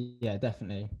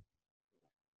 definitely.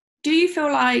 Do you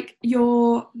feel like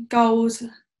your goals,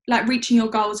 like reaching your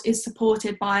goals, is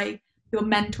supported by your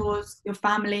mentors, your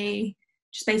family,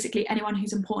 just basically anyone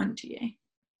who's important to you?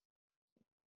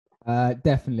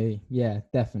 Definitely. Yeah,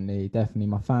 definitely.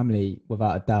 My family,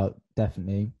 without a doubt,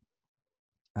 definitely.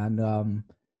 And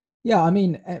yeah, I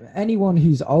mean, anyone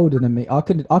who's older than me, I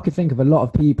could think of a lot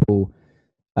of people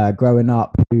growing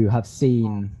up who have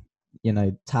seen,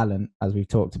 talent, as we've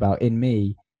talked about, in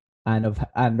me, and of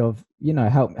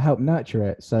help nurture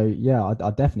it. So yeah,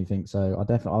 I definitely think so.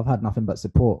 I've had nothing but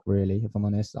support, really. If I'm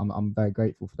honest, I'm very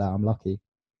grateful for that. I'm lucky.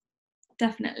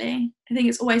 Definitely, I think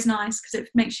it's always nice because it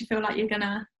makes you feel like you're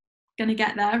gonna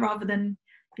get there rather than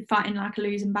be fighting like a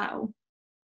losing battle.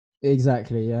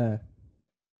 Exactly. Yeah.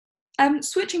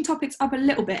 Switching topics up a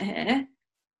little bit here.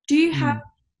 Do you have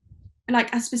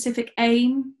like a specific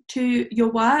aim to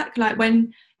your work? Like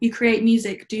when you create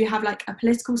music, do you have like a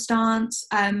political stance?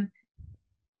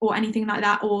 or anything like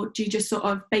that, or do you just sort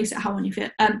of base it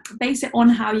on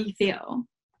how you feel?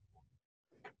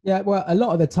 Yeah, well, a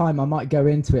lot of the time I might go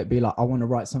into it, be like, I want to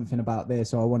write something about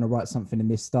this, or I want to write something in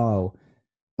this style.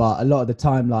 But a lot of the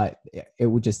time, like, it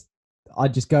will just, I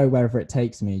just go wherever it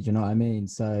takes me. Do you know what I mean?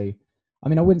 So, I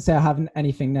mean, I wouldn't say I have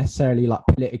anything necessarily like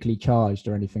politically charged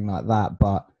or anything like that.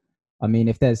 But I mean,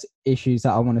 if there's issues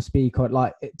that I want to speak on,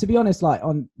 like, to be honest,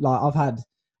 I've had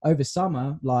over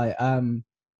summer,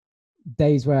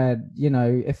 days where, you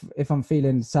know, if I'm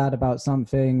feeling sad about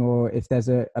something, or if there's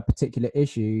a particular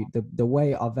issue, the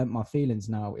way I vent my feelings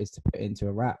now is to put it into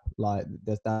a rap. Like,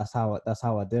 that's how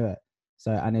I do it.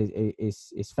 So, and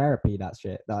it's therapy, that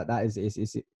shit. Like, that is,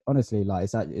 it's honestly, like,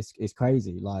 it's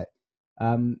crazy. Like,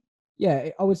 yeah,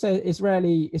 I would say it's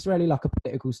rarely like a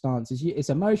political stance. It's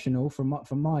emotional from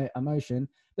my emotion,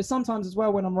 but sometimes as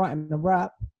well, when I'm writing a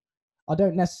rap, I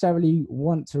don't necessarily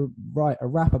want to write a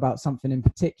rap about something in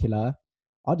particular.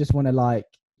 I just want to, like,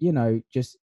 you know,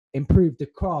 just improve the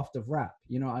craft of rap.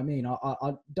 You know what I mean?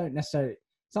 I don't necessarily.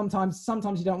 Sometimes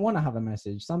you don't want to have a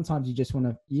message. Sometimes you just want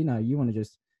to, you know, you want to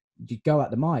just go at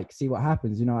the mic, see what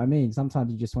happens. You know what I mean?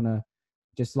 Sometimes you just want to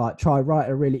just like try write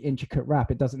a really intricate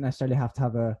rap. It doesn't necessarily have to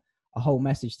have a whole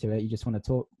message to it. You just want to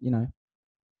talk, you know?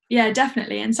 Yeah,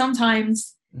 definitely. And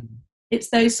sometimes it's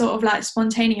those sort of like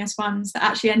spontaneous ones that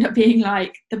actually end up being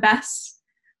like the best.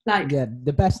 Like, yeah,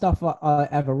 the best stuff I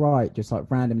ever write just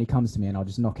like randomly comes to me, and I'll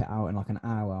just knock it out in like an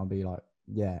hour. I'll be like,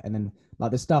 yeah. And then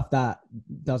like the stuff that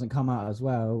doesn't come out as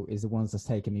well is the ones that's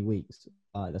taken me weeks.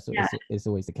 It's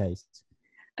always the case.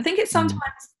 I think it's sometimes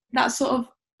that sort of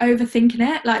overthinking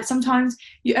it. Like, sometimes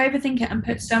you overthink it and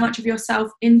put so much of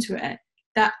yourself into it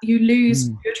that you lose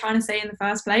what you're trying to say in the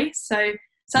first place. So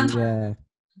sometimes,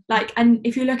 like, and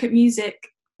if you look at music,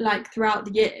 like, throughout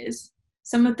the years,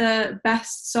 some of the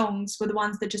best songs were the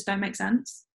ones that just don't make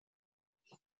sense.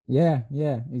 Yeah,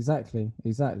 exactly.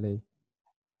 Was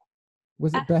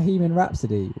it Bohemian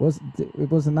Rhapsody?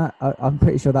 Wasn't that? I'm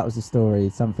pretty sure that was the story,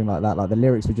 something like that. Like, the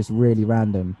lyrics were just really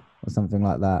random or something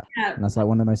like that. Yeah. And that's like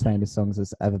one of the most famous songs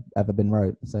that's ever been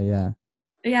wrote. So yeah.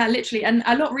 Yeah, literally. And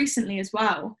a lot recently as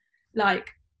well. Like,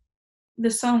 the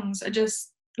songs are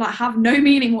just like have no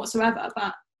meaning whatsoever,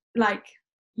 but like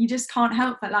you just can't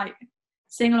help but like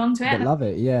sing along to it. But love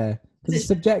it, yeah. Because it's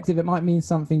subjective. It might mean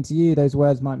something to you. Those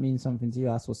words might mean something to you.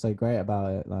 That's what's so great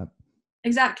about it. Like,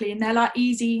 exactly. And they're like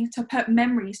easy to put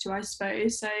memories to, I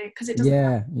suppose. So because it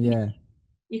doesn't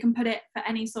you can put it for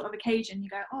any sort of occasion. You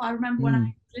go, oh, I remember when I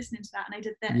was listening to that and I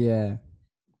did this. Yeah,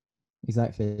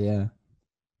 exactly. Yeah.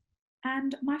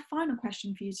 And my final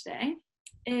question for you today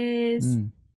is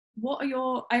what are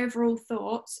your overall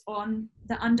thoughts on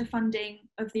the underfunding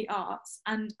of the arts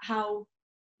and how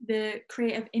the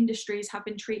creative industries have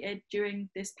been treated during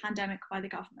this pandemic by the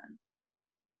government?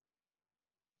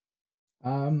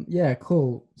 Yeah,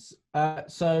 cool.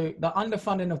 So the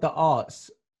underfunding of the arts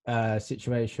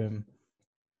situation,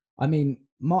 I mean,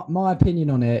 my opinion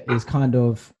on it is kind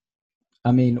of,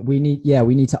 I mean, we need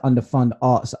to underfund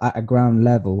arts at a ground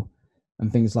level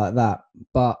and things like that.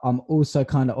 But I'm also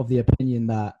kind of the opinion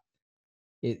that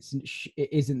it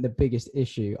isn't the biggest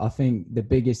issue. I think the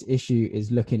biggest issue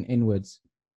is looking inwards.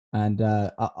 And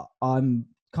I'm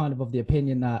kind of the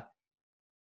opinion that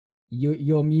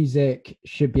your music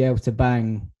should be able to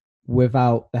bang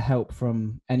without the help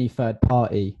from any third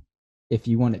party if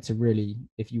you want to really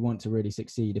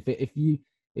succeed.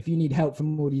 If you need help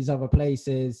from all these other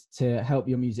places to help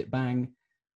your music bang,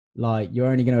 like, you're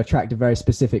only going to attract a very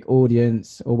specific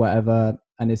audience or whatever.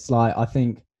 And it's like, I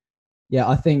think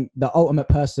the ultimate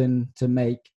person to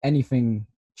make any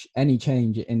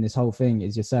change in this whole thing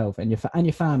is yourself and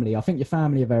your family. I think your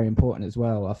family are very important as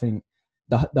well. I think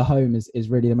the home is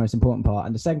really the most important part.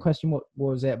 And the second question, what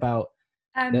was it about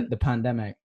the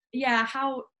pandemic? Yeah,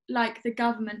 how like the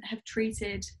government have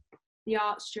treated the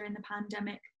arts during the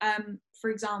pandemic. For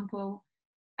example,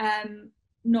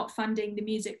 not funding the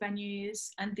music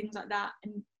venues and things like that,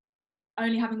 and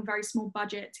only having a very small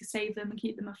budget to save them and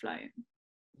keep them afloat.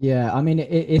 Yeah, I mean,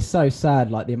 it's so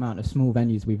sad, like, the amount of small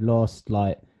venues we've lost,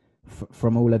 like,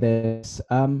 from all of this.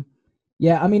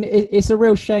 Yeah, I mean, it's a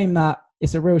real shame that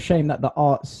the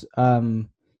arts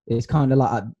is kind of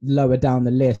like lower down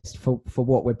the list for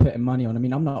what we're putting money on. I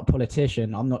mean, I'm not a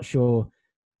politician. I'm not sure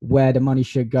where the money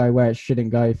should go, where it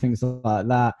shouldn't go, things like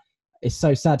that. It's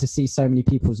so sad to see so many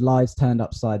people's lives turned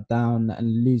upside down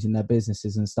and losing their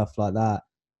businesses and stuff like that.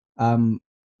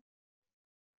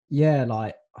 Yeah,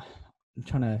 like,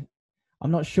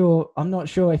 I'm not sure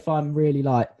if I'm really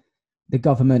like, the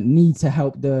government need to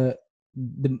help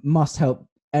must help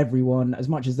everyone as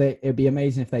much as it'd be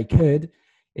amazing if they could.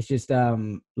 it's just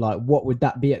like, what would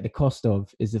that be at the cost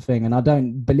of is the thing. And I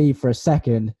don't believe for a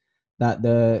second that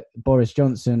the Boris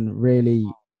Johnson really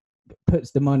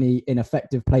puts the money in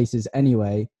effective places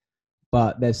anyway.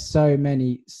 But there's so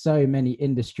many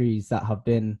industries that have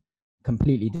been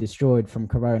completely destroyed from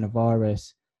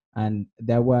coronavirus, and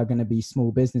there were going to be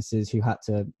small businesses who had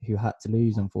to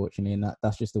lose, unfortunately, and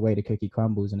that's just the way the cookie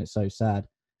crumbles, and it's so sad.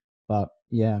 But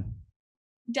yeah,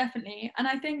 definitely. And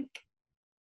I think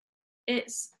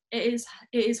it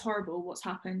is horrible what's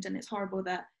happened, and it's horrible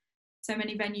that so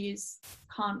many venues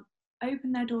can't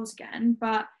open their doors again.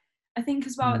 But I think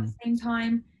as well, at the same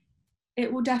time,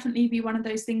 it will definitely be one of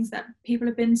those things that people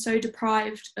have been so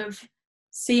deprived of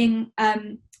seeing,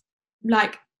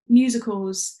 like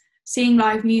musicals, seeing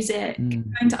live music,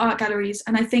 going to art galleries.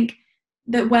 And I think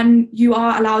that when you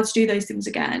are allowed to do those things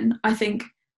again, I think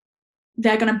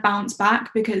they're going to bounce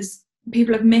back, because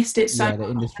people have missed it so much. The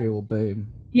industry will boom.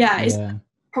 It's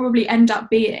probably end up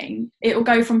being, it will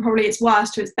go from probably its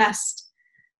worst to its best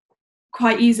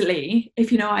quite easily,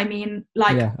 if you know what I mean.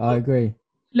 Like, yeah, I agree.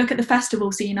 Look at the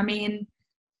festival scene. I mean,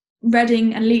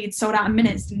 Reading and Leeds sold out in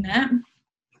minutes, didn't it?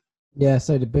 Yeah,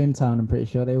 so did Boomtown. I'm pretty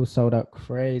sure they all sold out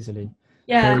crazily.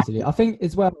 Yeah, crazily. I think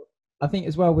as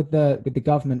well with the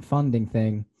government funding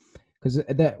thing, because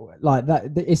like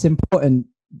that, it's important.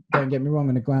 Don't get me wrong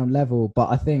on the ground level, but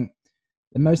I think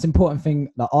the most important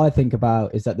thing that I think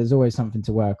about is that there's always something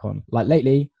to work on. Like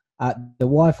lately, the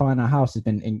Wi-Fi in our house has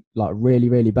been like really,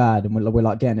 really bad, and we're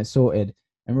like getting it sorted,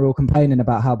 and we're all complaining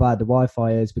about how bad the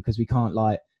Wi-Fi is because we can't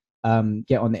like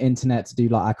get on the internet to do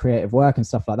like our creative work and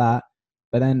stuff like that.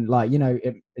 But then, like, you know,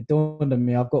 it dawned on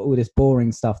me, I've got all this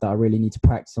boring stuff that I really need to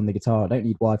practice on the guitar. I don't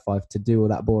need Wi-Fi to do all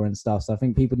that boring stuff. So I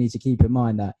think people need to keep in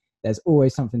mind that there's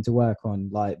always something to work on.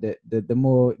 Like the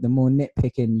more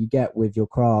nitpicking you get with your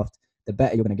craft, the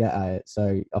better you're going to get at it.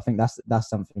 So I think that's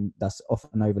something that's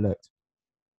often overlooked.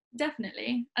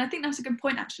 Definitely. And I think that's a good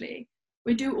point, actually.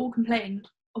 We do all complain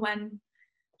when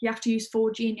you have to use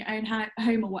 4G in your own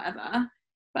home or whatever.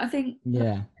 But I think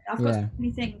I've got so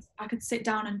many things I could sit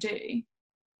down and do,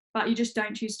 but you just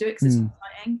don't choose to do it because it's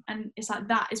exciting. And it's like,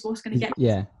 that is what's going to get you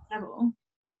to the level.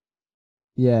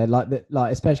 Yeah,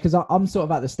 like especially because I'm sort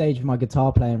of at the stage of my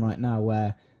guitar playing right now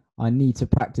where I need to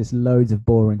practice loads of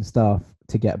boring stuff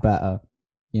to get better,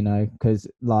 you know, because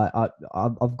like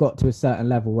I've got to a certain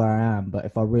level where I am, but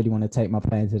if I really want to take my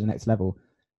playing to the next level,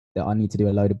 that I need to do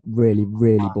a load of really,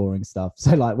 really boring stuff.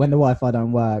 So like when the Wi-Fi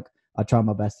don't work, I try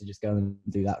my best to just go and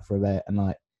do that for a bit, and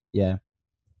like, yeah.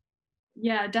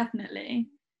 Yeah, definitely.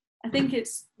 I think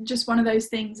it's just one of those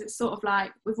things. It's sort of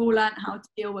like we've all learned how to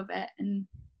deal with it, and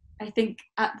I think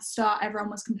at the start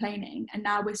everyone was complaining, and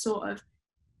now we're sort of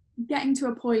getting to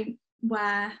a point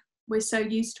where we're so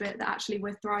used to it that actually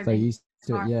we're thriving. So used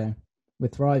to it, yeah. We're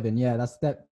thriving, yeah. That's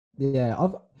that. Yeah,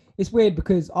 it's weird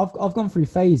because I've gone through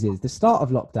phases. The start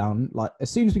of lockdown, like as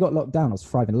soon as we got locked down, I was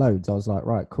thriving loads. I was like,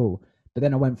 right, cool. But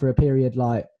then I went through a period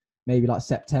like maybe like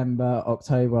September,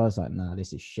 October. I was like, nah,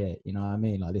 this is shit. You know what I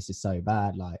mean? Like this is so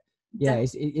bad. Like, yeah,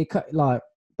 it like,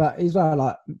 but as well,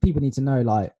 like people need to know,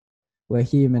 like we're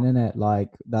human in it. Like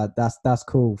that's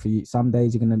cool for you. Some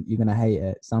days you're gonna hate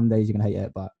it. Some days you're gonna hate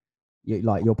it, but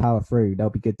you'll power through. There'll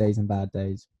be good days and bad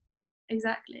days.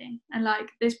 Exactly. And like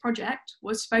this project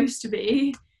was supposed to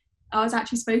be, I was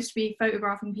actually supposed to be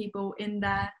photographing people in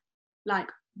their like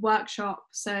workshop.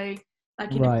 So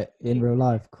like in real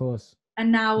life, of course.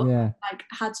 And now like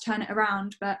had to turn it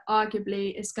around, but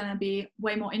arguably it's going to be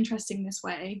way more interesting this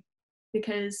way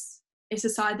because it's a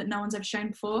side that no one's ever shown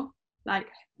before. Like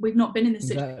we've not been in this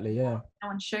situation before. No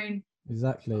one's shown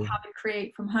how to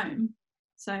create from home.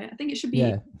 So I think it should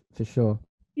be for sure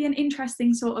be an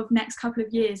interesting sort of next couple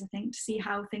of years, I think, to see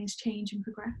how things change and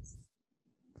progress.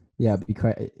 Yeah, it'd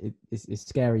be it's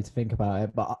scary to think about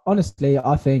it, but honestly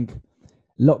I think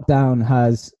lockdown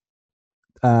has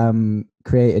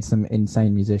created some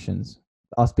insane musicians.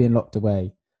 Us being locked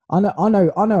away, I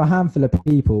know a handful of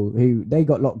people who they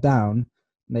got locked down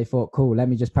and they thought, cool, let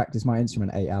me just practice my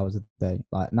instrument 8 hours a day.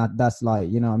 Like that's like,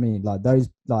 you know what I mean, like those,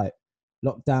 like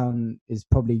lockdown is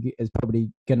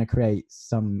probably gonna create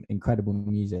some incredible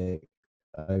music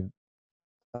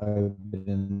over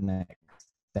the next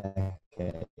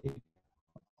decade.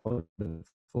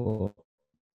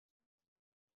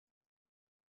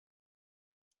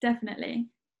 Definitely.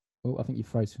 Oh, I think you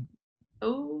froze.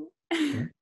 Oh.